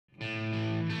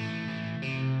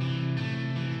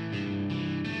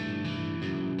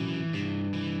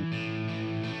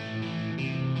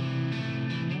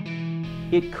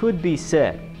It could be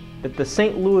said that the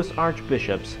St. Louis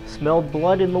Archbishops smelled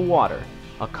blood in the water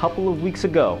a couple of weeks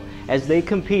ago as they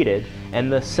competed in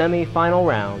the semi-final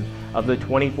round of the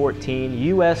 2014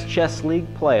 U.S. Chess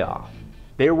League playoff.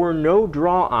 There were no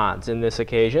draw odds in this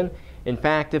occasion. In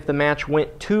fact, if the match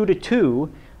went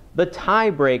 2-2, the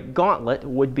tiebreak gauntlet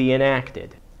would be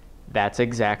enacted. That's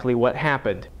exactly what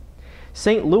happened.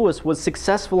 St. Louis was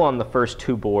successful on the first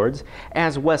two boards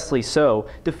as Wesley So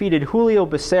defeated Julio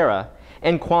Becerra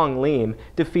and Quang Lim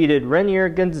defeated Renier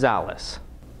Gonzalez.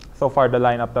 So far, the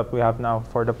lineup that we have now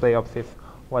for the playoffs is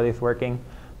what is working,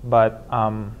 but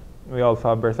we also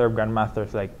have reserve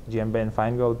grandmasters like GM Ben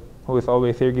Feingold, who is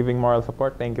always here giving moral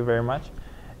support. Thank you very much.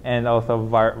 And also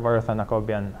Varosan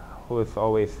Akobian, who is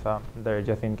always there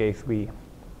just in case we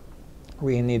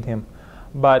need him.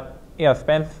 But yeah,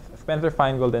 Spencer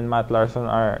Feingold and Matt Larson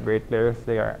are great players.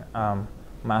 They are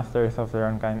masters of their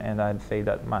own kind, and I'd say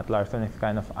that Matt Larson is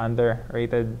kind of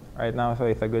underrated right now, so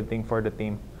it's a good thing for the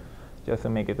team just to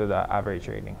make it to the average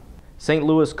rating. St.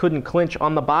 Louis couldn't clinch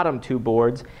on the bottom two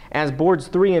boards, as boards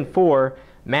 3 and 4,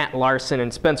 Matt Larson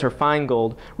and Spencer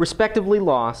Feingold respectively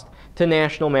lost to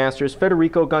National Masters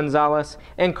Federico Gonzalez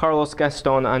and Carlos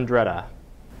Gaston Andretta.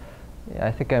 Yeah,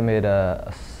 I think I made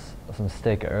a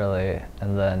mistake early,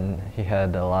 and then he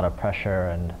had a lot of pressure,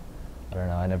 and I don't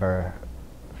know, I never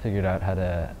figured out how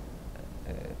to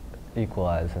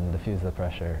equalize and diffuse the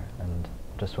pressure, and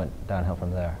just went downhill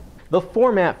from there. The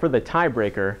format for the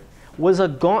tiebreaker was a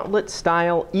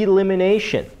gauntlet-style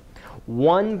elimination,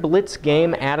 one blitz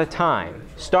game at a time,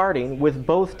 starting with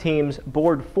both teams'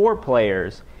 board 4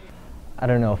 players. I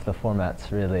don't know if the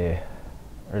format's really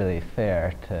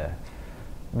fair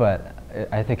but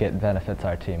I think it benefits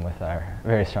our team with our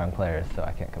very strong players, so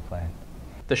I can't complain.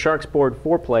 The Sharks board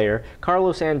 4 player,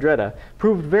 Carlos Andretta,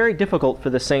 proved very difficult for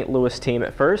the St. Louis team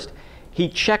at first. He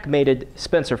checkmated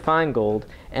Spencer Feingold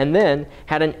and then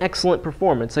had an excellent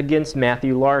performance against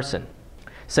Matthew Larson.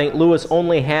 St. Louis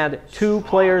only had 2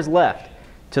 players left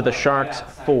to the Sharks'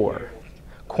 4.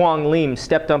 Quang Lim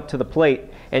stepped up to the plate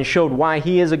and showed why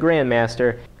he is a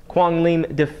grandmaster. Quang Lim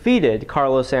defeated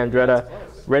Carlos Andretta,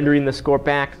 rendering the score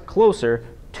back closer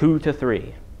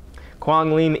 2-3.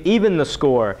 Quang Lim evened the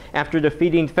score after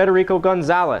defeating Federico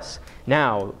Gonzalez.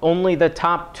 Now, only the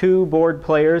top 2 board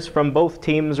players from both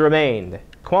teams remained.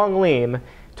 Quang Lim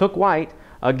took white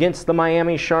against the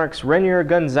Miami Sharks' Renier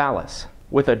Gonzalez.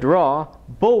 With a draw,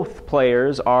 both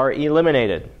players are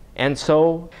eliminated. And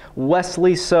so,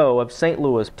 Wesley So of St.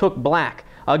 Louis took black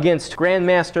against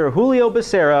Grandmaster Julio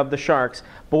Becerra of the Sharks,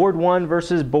 board 1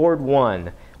 versus board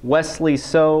 1. Wesley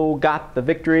So got the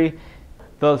victory,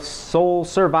 the sole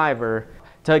survivor,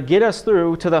 to get us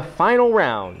through to the final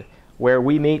round, where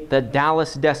we meet the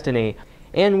Dallas Destiny.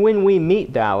 And when we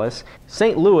meet Dallas,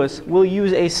 St. Louis will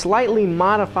use a slightly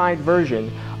modified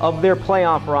version of their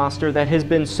playoff roster that has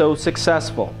been so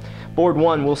successful. Board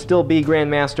 1 will still be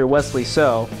Grandmaster Wesley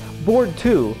So. Board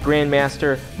 2,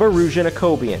 Grandmaster Varosan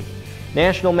Akobian.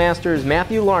 National Masters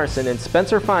Matthew Larson and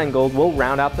Spencer Feingold will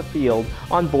round out the field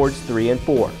on boards 3 and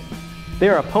 4.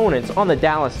 Their opponents on the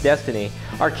Dallas Destiny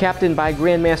are captained by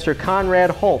Grandmaster Conrad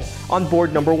Holt on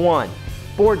board number 1.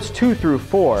 Boards 2 through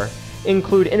 4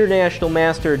 include International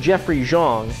Master Jeffrey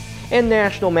Zhang and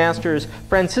National Masters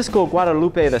Francisco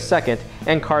Guadalupe II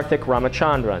and Karthik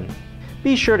Ramachandran.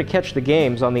 Be sure to catch the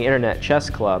games on the Internet Chess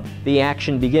Club. The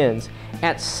action begins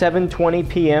at 7:20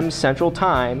 p.m. Central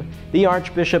Time. The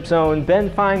Archbishop's own Ben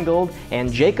Feingold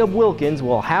and Jacob Wilkins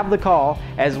will have the call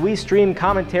as we stream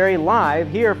commentary live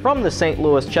here from the St.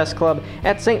 Louis Chess Club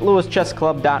at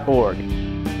stlouischessclub.org.